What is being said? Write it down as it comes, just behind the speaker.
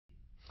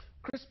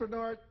Chris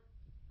Barnard,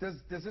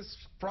 does this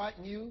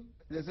frighten you?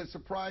 Does it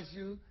surprise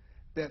you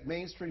that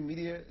mainstream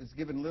media is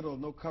giving little or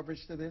no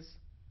coverage to this?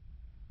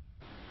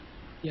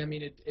 Yeah, I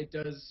mean, it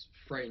does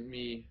frighten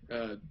me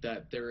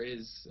that there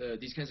is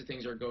these kinds of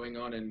things are going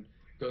on. And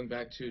going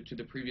back to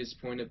the previous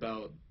point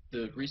about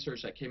the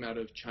research that came out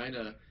of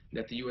China,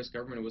 that the U.S.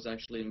 government was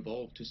actually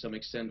involved to some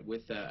extent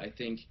with that. I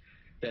think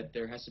that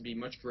there has to be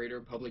much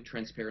greater public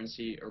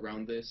transparency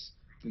around this.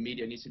 The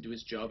media needs to do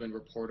its job and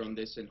report on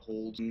this and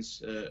hold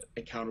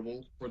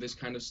accountable for this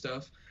kind of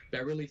stuff. But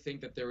I really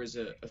think that there is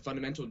a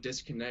fundamental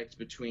disconnect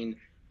between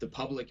the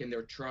public and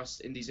their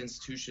trust in these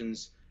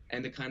institutions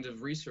and the kind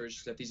of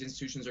research that these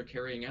institutions are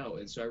carrying out.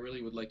 And so I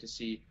really would like to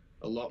see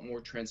a lot more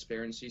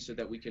transparency so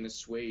that we can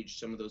assuage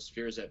some of those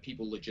fears that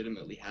people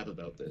legitimately have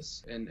about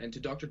this. And to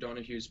Dr.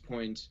 Donohue's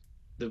point,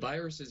 the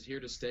virus is here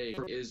to stay.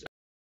 Is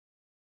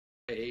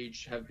my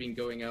age have been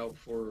going out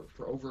for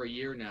over a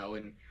year now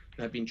and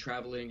have been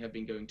traveling, have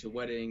been going to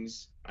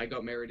weddings. I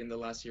got married in the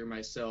last year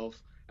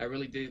myself. I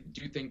really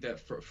do think that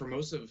for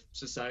most of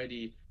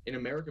society in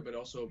America, but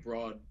also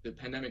abroad, the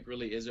pandemic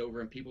really is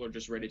over and people are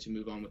just ready to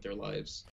move on with their lives.